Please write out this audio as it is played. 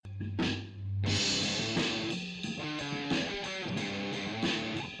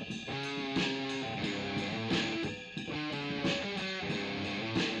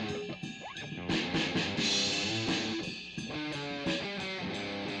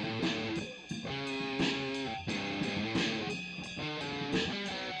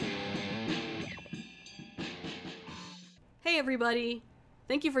Hey everybody!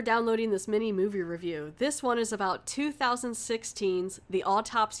 Thank you for downloading this mini movie review. This one is about 2016's The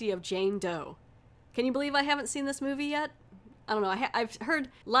Autopsy of Jane Doe. Can you believe I haven't seen this movie yet? I don't know, I've heard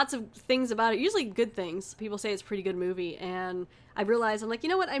lots of things about it, usually good things. People say it's a pretty good movie, and I realized, I'm like, you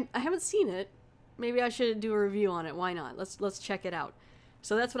know what, I haven't seen it. Maybe I should do a review on it, why not? Let's check it out.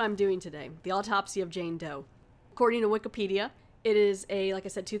 So that's what I'm doing today, The Autopsy of Jane Doe. According to Wikipedia, it is a, like I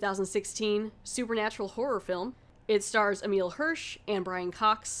said, 2016 supernatural horror film. It stars Emile Hirsch and Brian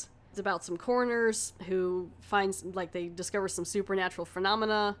Cox. It's about some coroners who they discover some supernatural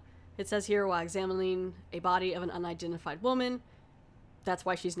phenomena, it says here, while examining a body of an unidentified woman. That's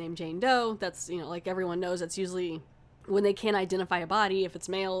why she's named Jane Doe. That's, like everyone knows, that's usually when they can't identify a body. If it's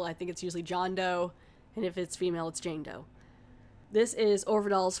male, I think it's usually John Doe, and if it's female, it's Jane Doe. This is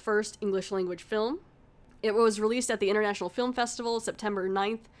Overdahl's first English language film. It was released at the International Film Festival September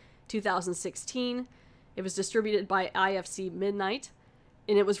 9th, 2016. It was distributed by IFC Midnight,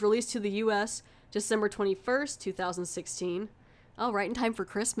 and it was released to the U.S. December 21st, 2016. Oh, right in time for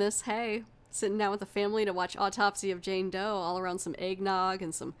Christmas, hey. Sitting down with the family to watch Autopsy of Jane Doe, all around some eggnog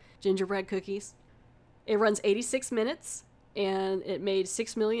and some gingerbread cookies. It runs 86 minutes, and it made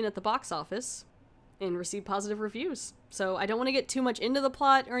 $6 million at the box office, and received positive reviews. So I don't want to get too much into the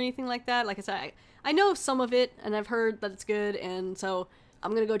plot or anything like that. Like I said, I know some of it, and I've heard that it's good, and so I'm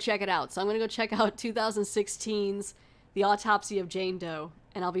going to go check it out. So I'm going to go check out 2016's The Autopsy of Jane Doe,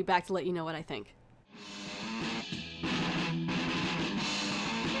 and I'll be back to let you know what I think.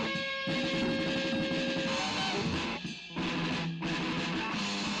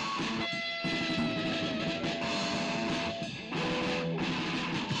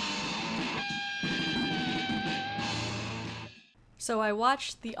 So I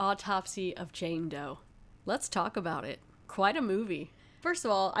watched The Autopsy of Jane Doe. Let's talk about it. Quite a movie. First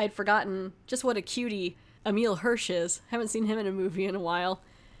of all, I'd forgotten just what a cutie Emile Hirsch is. Haven't seen him in a movie in a while.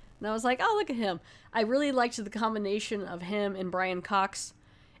 And I was like, oh, look at him. I really liked the combination of him and Brian Cox.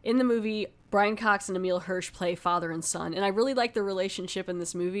 In the movie, Brian Cox and Emile Hirsch play father and son. And I really like the relationship in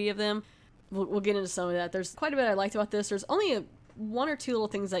this movie of them. We'll get into some of that. There's quite a bit I liked about this. There's only one or two little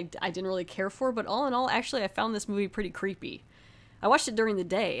things I didn't really care for. But all in all, actually, I found this movie pretty creepy. I watched it during the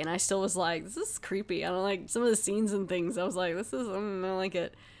day, and I still was like, this is creepy. I don't like some of the scenes and things. I was like, I don't like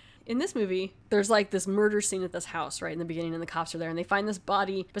it. In this movie, there's like this murder scene at this house, right, in the beginning, and the cops are there, and they find this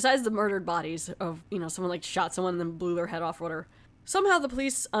body, besides the murdered bodies of, someone like shot someone and then blew their head off or whatever. Somehow the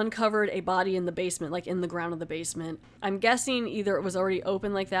police uncovered a body in the basement, like in the ground of the basement. I'm guessing either it was already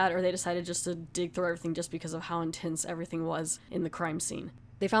open like that, or they decided just to dig through everything just because of how intense everything was in the crime scene.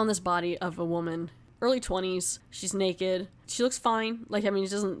 They found this body of a woman, early 20s. She's naked. She looks fine. She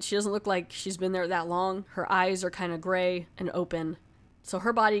doesn't look like she's been there that long. Her eyes are kind of gray and open. So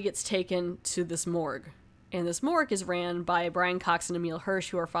her body gets taken to this morgue. And this morgue is ran by Brian Cox and Emile Hirsch,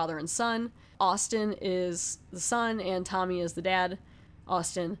 who are father and son. Austin is the son, and Tommy is the dad.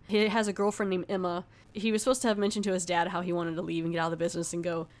 Austin. He has a girlfriend named Emma. He was supposed to have mentioned to his dad how he wanted to leave and get out of the business and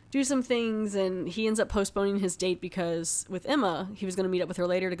go do some things, and he ends up postponing his date because with Emma, he was going to meet up with her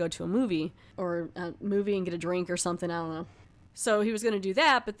later to go to a movie and get a drink or something, I don't know. So he was going to do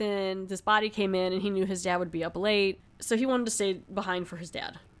that, but then this body came in and he knew his dad would be up late, so he wanted to stay behind for his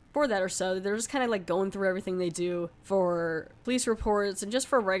dad. For that or so, they're just kind of like going through everything they do for police reports and just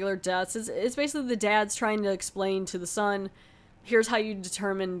for regular deaths. It's basically the dad's trying to explain to the son, here's how you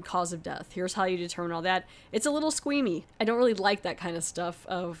determine cause of death. Here's how you determine all that. It's a little squeamy. I don't really like that kind of stuff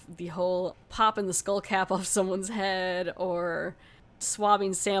of the whole popping the skull cap off someone's head or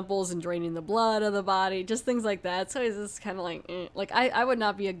swabbing samples and draining the blood of the body. Just things like that. So it's just kind of like, Like, I would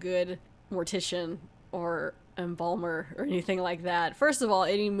not be a good mortician or embalmer or anything like that. First of all,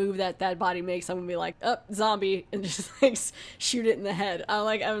 any move that body makes, I'm gonna be like, oh, zombie, and just like shoot it in the head.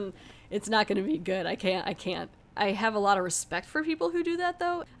 It's not gonna be good. I can't. I have a lot of respect for people who do that,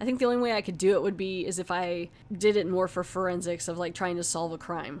 though. I think the only way I could do it is if I did it more for forensics of, like, trying to solve a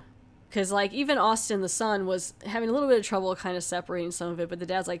crime. Because, like, even Austin, the son, was having a little bit of trouble kind of separating some of it, but the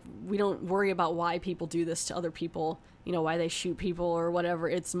dad's like, we don't worry about why people do this to other people, you know, why they shoot people or whatever.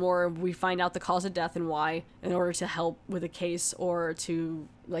 It's more we find out the cause of death and why in order to help with a case or to,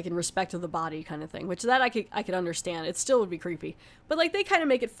 like, in respect of the body kind of thing, which that I could understand. It still would be creepy. But, like, they kind of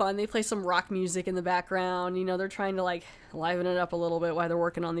make it fun. They play some rock music in the background. You know, they're trying to, like, liven it up a little bit while they're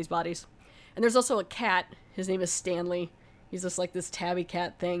working on these bodies. And there's also a cat. His name is Stanley. He's just like this tabby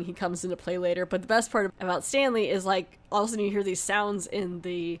cat thing. He comes into play later. But the best part about Stanley is, like, all of a sudden you hear these sounds in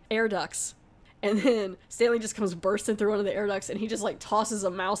the air ducts. And then Stanley just comes bursting through one of the air ducts and he just, like, tosses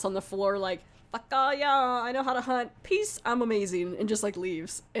a mouse on the floor like, fuck yeah, I know how to hunt. Peace, I'm amazing. And just, like,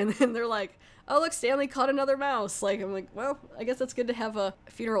 leaves. And then they're like, oh, look, Stanley caught another mouse. Like, I'm like, well, I guess that's good to have a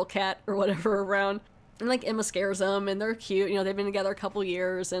funeral cat or whatever around. And, like, Emma scares them, and they're cute. You know, they've been together a couple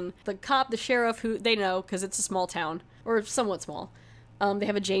years. And the cop, the sheriff, who they know, because it's a small town, or somewhat small, they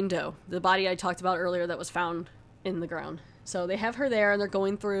have a Jane Doe, the body I talked about earlier that was found in the ground. So they have her there, and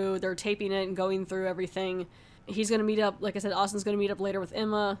they're taping it and going through everything. He's going to meet up, like I said, Austin's going to meet up later with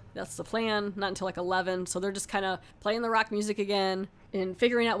Emma. That's the plan, not until, like, 11. So they're just kind of playing the rock music again and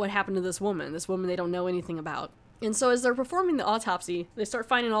figuring out what happened to this woman they don't know anything about. And so as they're performing the autopsy, they start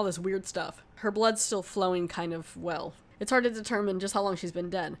finding all this weird stuff. Her blood's still flowing kind of well. It's hard to determine just how long she's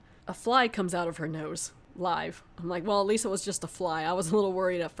been dead. A fly comes out of her nose, live. I'm like, well, at least it was just a fly. I was a little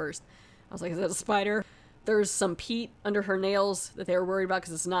worried at first. I was like, is that a spider? There's some peat under her nails that they were worried about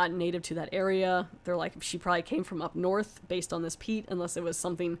because it's not native to that area. They're like, she probably came from up north based on this peat, unless it was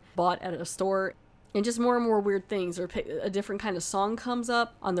something bought at a store. And just more and more weird things. Or a different kind of song comes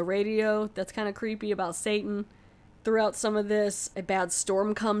up on the radio that's kind of creepy about Satan. Throughout some of this, a bad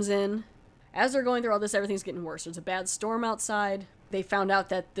storm comes in. As they're going through all this, everything's getting worse. There's a bad storm outside. They found out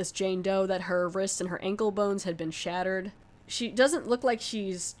that this Jane Doe, that her wrists and her ankle bones had been shattered. She doesn't look like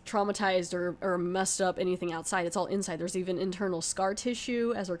she's traumatized or messed up anything outside. It's all inside. There's even internal scar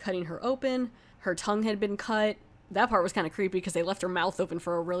tissue as they're cutting her open. Her tongue had been cut. That part was kind of creepy because they left her mouth open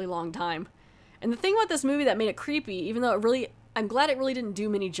for a really long time. And the thing about this movie that made it creepy, even though I'm glad it really didn't do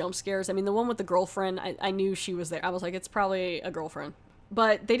many jump scares. I mean, the one with the girlfriend, I knew she was there. I was like, it's probably a girlfriend.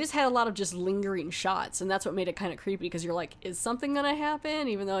 But they just had a lot of just lingering shots, and that's what made it kind of creepy, because you're like, is something gonna happen?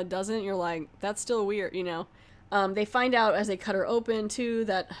 Even though it doesn't, you're like, that's still weird, you know? They find out as they cut her open, too,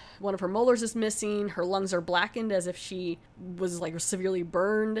 that one of her molars is missing. Her lungs are blackened as if she was, like, severely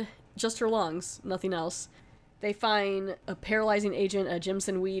burned. Just her lungs, nothing else. They find a paralyzing agent, a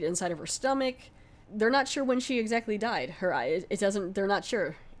Jimson weed, inside of her stomach. They're not sure when she exactly died. They're not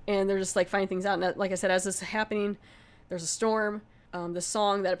sure. And they're just, like, finding things out. And like I said, as this is happening, there's a storm. The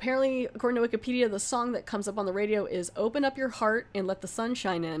song that apparently, according to Wikipedia, the song that comes up on the radio is Open Up Your Heart and Let the Sun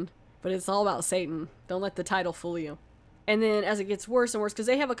Shine In. But it's all about Satan. Don't let the title fool you. And then as it gets worse and worse, because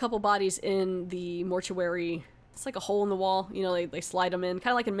they have a couple bodies in the mortuary. It's like a hole in the wall. You know, they slide them in.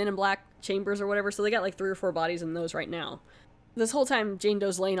 Kind of like in Men in Black chambers or whatever. So they got like 3 or 4 bodies in those right now. This whole time, Jane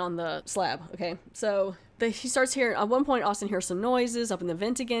Doe's laying on the slab, okay? So he starts hearing, at one point, Austin hears some noises up in the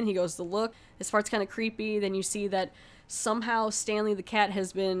vent again. He goes to look. This part's kind of creepy. Then you see that somehow Stanley the cat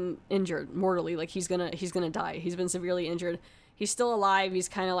has been injured mortally. Like, he's gonna die. He's been severely injured. He's still alive. He's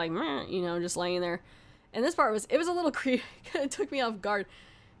kind of like, meh, you know, just laying there. And this part was a little creepy. It took me off guard.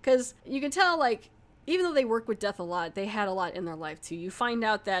 Because you can tell, like, even though they work with death a lot, they had a lot in their life, too. You find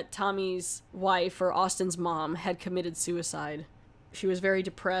out that Tommy's wife, or Austin's mom, had committed suicide. She was very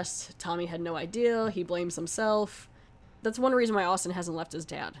depressed. Tommy had no idea. He blames himself. That's one reason why Austin hasn't left his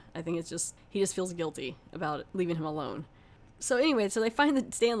dad. I think it's just, he just feels guilty about leaving him alone. So anyway, so they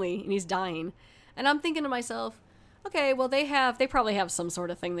find Stanley, and he's dying. And I'm thinking to myself, okay, well, they probably have some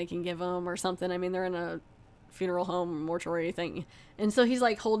sort of thing they can give him or something. I mean, they're in a funeral home, mortuary thing. And so he's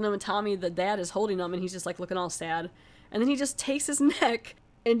like holding him, and Tommy, the dad, is holding him, and he's just like looking all sad. And then he just takes his neck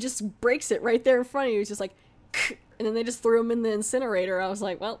and just breaks it right there in front of you. He's just like, and then they just threw him in the incinerator. I was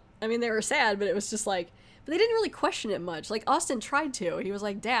like, well, I mean, they were sad, but it was just like, but they didn't really question it much. Like, Austin tried to. He was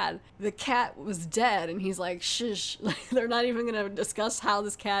like, Dad, the cat was dead. And he's like, shush. Like, they're not even going to discuss how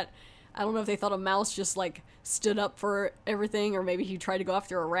this cat, I don't know if they thought a mouse just like stood up for everything, or maybe he tried to go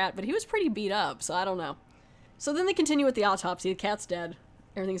after a rat, but he was pretty beat up, so I don't know. So then they continue with the autopsy. The cat's dead.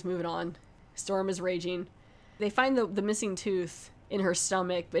 Everything's moving on. Storm is raging. They find the missing tooth in her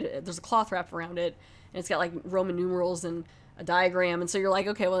stomach, but there's a cloth wrapped around it, and it's got like Roman numerals and a diagram. And so you're like,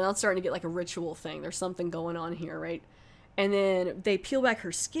 okay, well, now it's starting to get like a ritual thing. There's something going on here, right? And then they peel back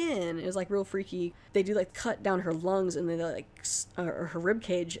her skin. It was like real freaky. They do like cut down her lungs and then they like or her rib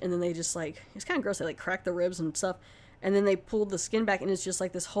cage, and then they just like, it's kind of gross. They like crack the ribs and stuff. And then they pulled the skin back, and it's just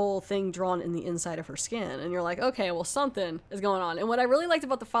like this whole thing drawn in the inside of her skin. And you're like, okay, well, something is going on. And what I really liked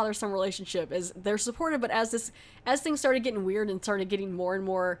about the father-son relationship is they're supportive, but as things started getting weird and started getting more and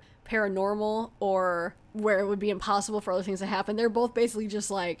more paranormal, or where it would be impossible for other things to happen, they're both basically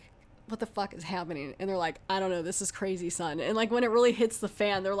just like, what the fuck is happening? And they're like, I don't know, this is crazy, son. And like when it really hits the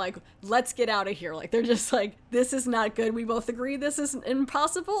fan, they're like, let's get out of here. Like they're just like, this is not good. We both agree this is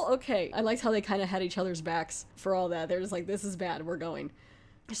impossible. Okay. I liked how they kind of had each other's backs for all that. They're just like, this is bad. We're going.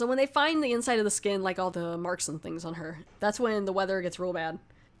 So when they find the inside of the skin, like all the marks and things on her, that's when the weather gets real bad.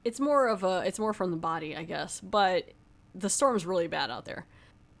 It's more from the body, I guess, but the storm's really bad out there.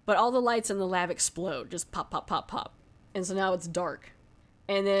 But all the lights in the lab explode, just pop, pop, pop, pop. And so now it's dark.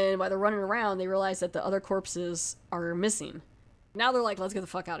 And then while they're running around, they realize that the other corpses are missing. Now they're like, let's get the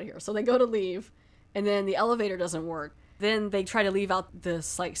fuck out of here. So they go to leave, and then the elevator doesn't work. Then they try to leave out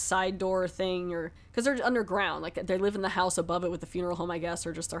this like side door thing, or because they're underground, like they live in the house above it with the funeral home, I guess,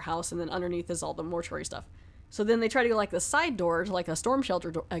 or just their house, and then underneath is all the mortuary stuff. So then they try to go like the side door to like a storm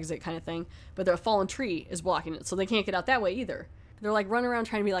shelter exit kind of thing, but their fallen tree is blocking it, so they can't get out that way either. They're like running around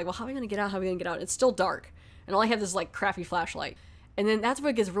trying to be like, well, how are we gonna get out? How are we gonna get out? It's still dark, and all I have is like crappy flashlight. And then that's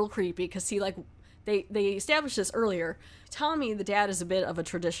what gets real creepy, because see, like, they established this earlier. Tommy, the dad, is a bit of a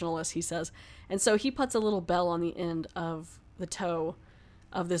traditionalist, he says. And so he puts a little bell on the end of the toe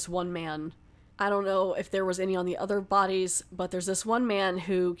of this one man. I don't know if there was any on the other bodies, but there's this one man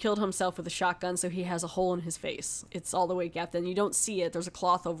who killed himself with a shotgun, so he has a hole in his face. It's all the way gapped in. You don't see it. There's a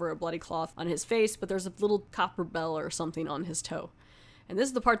cloth over a bloody cloth on his face, but there's a little copper bell or something on his toe. And this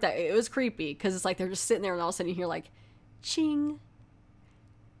is the part that, it was creepy, because it's like they're just sitting there, and all of a sudden you hear, like, ching,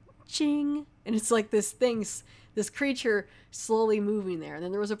 ching, and it's like this creature slowly moving there. And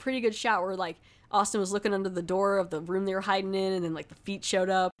then there was a pretty good shot where like Austin was looking under the door of the room they were hiding in, and then like the feet showed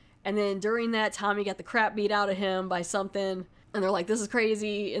up, and then during that Tommy got the crap beat out of him by something, and they're like, this is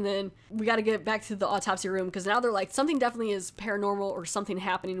crazy. And then we got to get back to the autopsy room, because now they're like, something definitely is paranormal or something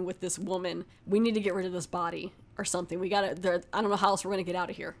happening with this woman. We need to get rid of this body or something. I don't know how else we're gonna get out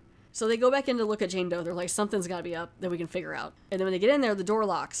of here. So they go back in to look at Jane Doe. They're like, something's got to be up that we can figure out. And then when they get in there, the door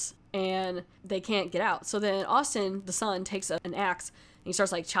locks, and they can't get out. So then Austin, the son, takes an axe, and he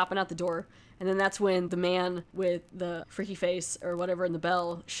starts like chopping out the door. And then that's when the man with the freaky face or whatever in the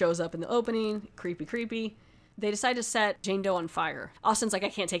bell shows up in the opening. Creepy, creepy. They decide to set Jane Doe on fire. Austin's like, I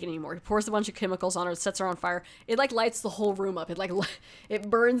can't take it anymore. He pours a bunch of chemicals on her, sets her on fire. It like lights the whole room up. It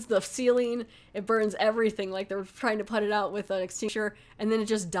burns the ceiling. It burns everything. Like they're trying to put it out with an extinguisher, and then it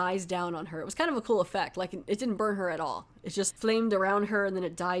just dies down on her. It was kind of a cool effect. Like it didn't burn her at all. It just flamed around her, and then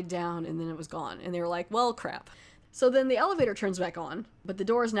it died down, and then it was gone. And they were like, well, crap. So then the elevator turns back on, but the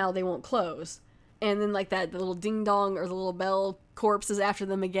doors now, they won't close. And then like that, the little ding dong or the little bell corpse is after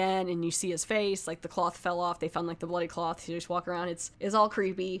them again, and you see his face, like the cloth fell off. They found like the bloody cloth. He just walk around. It's all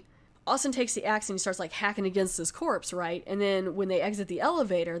creepy. Austin takes the axe and he starts like hacking against this corpse, right? And then when they exit the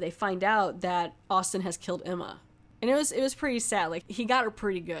elevator, they find out that Austin has killed Emma. And it was pretty sad. Like he got her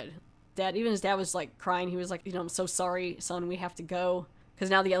pretty good. Even his dad was like crying. He was like, I'm so sorry, son, we have to go. Because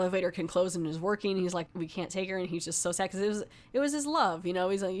now the elevator can close and is working. He's like, we can't take her, and he's just so sad because it was his love,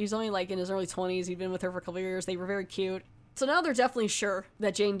 He's only like in his early 20s. He'd been with her for a couple of years. They were very cute. So now they're definitely sure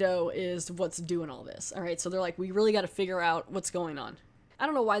that Jane Doe is what's doing all this. All right, so they're like, we really got to figure out what's going on. I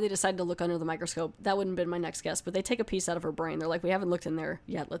don't know why they decided to look under the microscope. That wouldn't have been my next guess, but they take a piece out of her brain. They're like, we haven't looked in there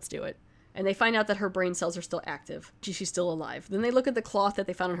yet. Let's do it. And they find out that her brain cells are still active. She's still alive. Then they look at the cloth that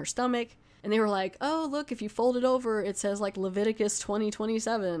they found in her stomach, and they were like, oh, look, if you fold it over, it says like Leviticus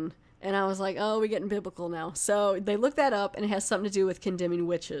 20:27. And I was like, oh, we're getting biblical now. So they looked that up, and it has something to do with condemning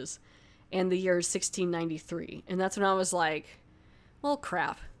witches and the year 1693. And that's when I was like, well,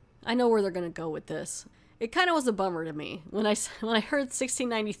 crap. I know where they're going to go with this. It kind of was a bummer to me. When I heard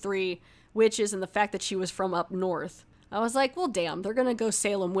 1693 witches and the fact that she was from up north, I was like, well, damn, they're going to go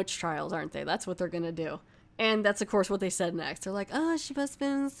Salem witch trials, aren't they? That's what they're going to do. And that's, of course, what they said next. They're like, oh, she must have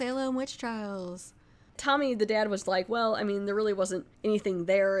been Salem witch trials. Tommy, the dad, was like, well, I mean, there really wasn't anything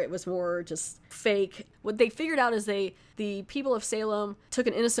there. It was more just fake. What they figured out is the people of Salem took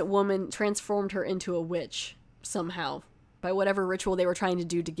an innocent woman, transformed her into a witch somehow. By whatever ritual they were trying to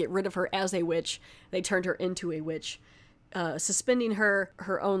do to get rid of her as a witch, they turned her into a witch. Suspending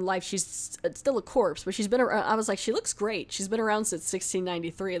her own life. She's still a corpse, but she's been around. I was like, she looks great. She's been around since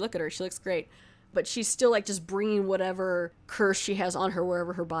 1693. Look at her. She looks great. But she's still like just bringing whatever curse she has on her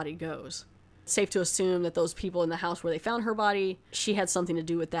wherever her body goes. It's safe to assume that those people in the house where they found her body, she had something to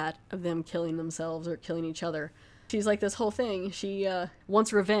do with that, of them killing themselves or killing each other. She's like this whole thing. She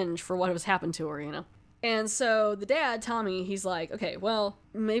wants revenge for what has happened to her, And so the dad, Tommy, he's like, okay, well,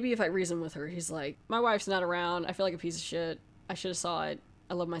 maybe if I reason with her, he's like, my wife's not around. I feel like a piece of shit. I should have saw it.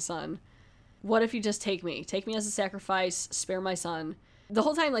 I love my son. What if you just take me? Take me as a sacrifice, spare my son. The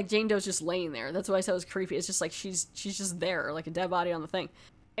whole time, like, Jane Doe's just laying there. That's why I said it was creepy. It's just like she's just there, like a dead body on the thing.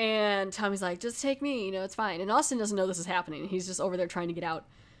 And Tommy's like, just take me, it's fine. And Austin doesn't know this is happening. He's just over there trying to get out.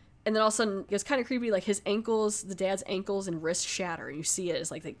 And then all of a sudden, it's kind of creepy, like his ankles, the dad's ankles and wrists shatter. And you see it, it's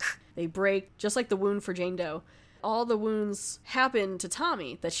like they break, just like the wound for Jane Doe. All the wounds happen to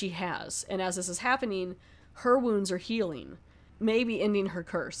Tommy that she has. And as this is happening, her wounds are healing. Maybe ending her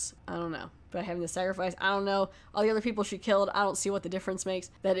curse. I don't know. By having to sacrifice, I don't know. All the other people she killed, I don't see what the difference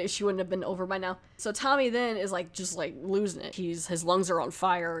makes. That she wouldn't have been over by now. So Tommy then is like, just like losing it. His lungs are on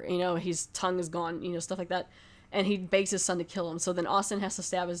fire, his tongue is gone, stuff like that. And he begs his son to kill him. So then Austin has to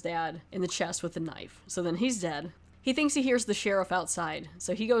stab his dad in the chest with a knife. So then he's dead. He thinks he hears the sheriff outside.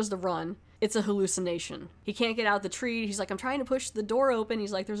 So he goes to run. It's a hallucination. He can't get out the tree. He's like, I'm trying to push the door open.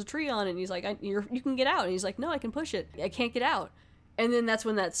 He's like, there's a tree on it. And he's like, you can get out. And he's like, no, I can push it. I can't get out. And then that's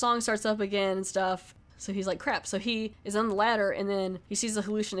when that song starts up again and stuff. So he's like, crap. So he is on the ladder and then he sees the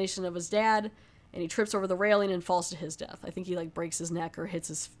hallucination of his dad and he trips over the railing and falls to his death. I think he like breaks his neck or hits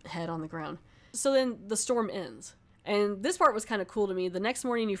his head on the ground. So then the storm ends. And this part was kind of cool to me. The next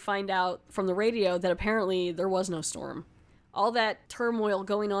morning you find out from the radio that apparently there was no storm. All that turmoil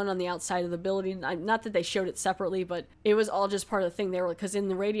going on the outside of the building, not that they showed it separately, but it was all just part of the thing. Because in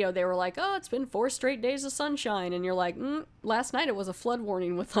the radio they were like, oh, it's been 4 straight days of sunshine. And you're like, last night it was a flood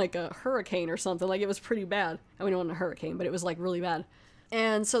warning with like a hurricane or something. Like it was pretty bad. I mean, it wasn't a hurricane, but it was like really bad.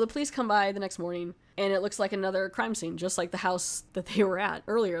 And so the police come by the next morning and it looks like another crime scene, just like the house that they were at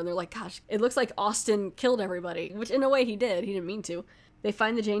earlier. And they're like, gosh, it looks like Austin killed everybody, which in a way he did. He didn't mean to. They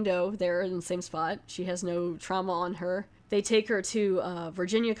find the Jane Doe there in the same spot. She has no trauma on her. They take her to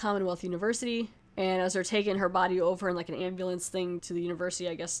Virginia Commonwealth University. And as they're taking her body over in like an ambulance thing to the university,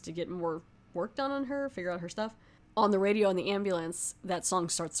 I guess to get more work done on her, figure out her stuff. On the radio in the ambulance, that song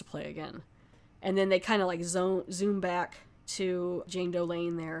starts to play again. And then they kind of like zoom back to Jane Doe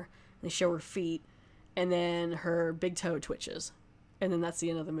laying there. They show her feet, and then her big toe twitches. And then that's the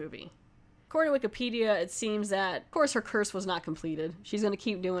end of the movie. According to Wikipedia, it seems that, of course, her curse was not completed. She's going to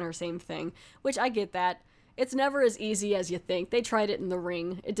keep doing her same thing, which I get that. It's never as easy as you think. They tried it in The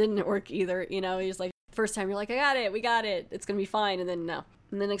Ring. It didn't work either. He's like, first time you're like, I got it, we got it, it's going to be fine, and then no.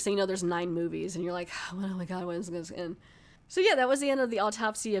 And the next thing you know, there's 9 movies, and you're like, oh my god, when is this going to end? So yeah, that was the end of the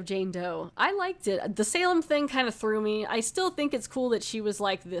Autopsy of Jane Doe. I liked it. The Salem thing kind of threw me. I still think it's cool that she was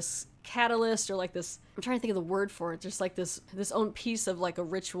like this catalyst or like this, I'm trying to think of the word for it, just like this own piece of like a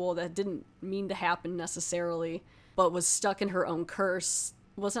ritual that didn't mean to happen necessarily, but was stuck in her own curse.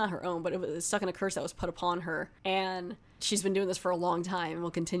 Well, it's not her own, but it was stuck in a curse that was put upon her. And she's been doing this for a long time and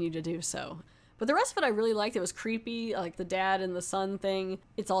will continue to do so. But the rest of it I really liked. It was creepy, like the dad and the son thing.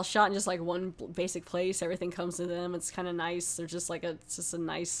 It's all shot in just like one basic place. Everything comes to them. It's kind of nice. They're just like it's just a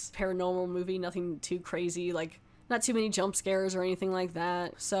nice paranormal movie. Nothing too crazy, like not too many jump scares or anything like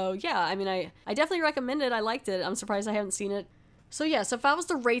that. So yeah, I mean, I definitely recommend it. I liked it. I'm surprised I haven't seen it. So yeah, so if I was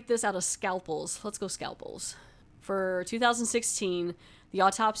to rate this out of scalpels, let's go scalpels. For 2016, The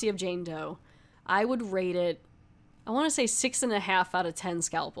Autopsy of Jane Doe, I would rate it, I want to say 6.5 out of 10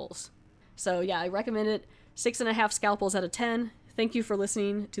 scalpels. So yeah, I recommend it. 6.5 scalpels out of 10. Thank you for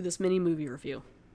listening to this mini movie review.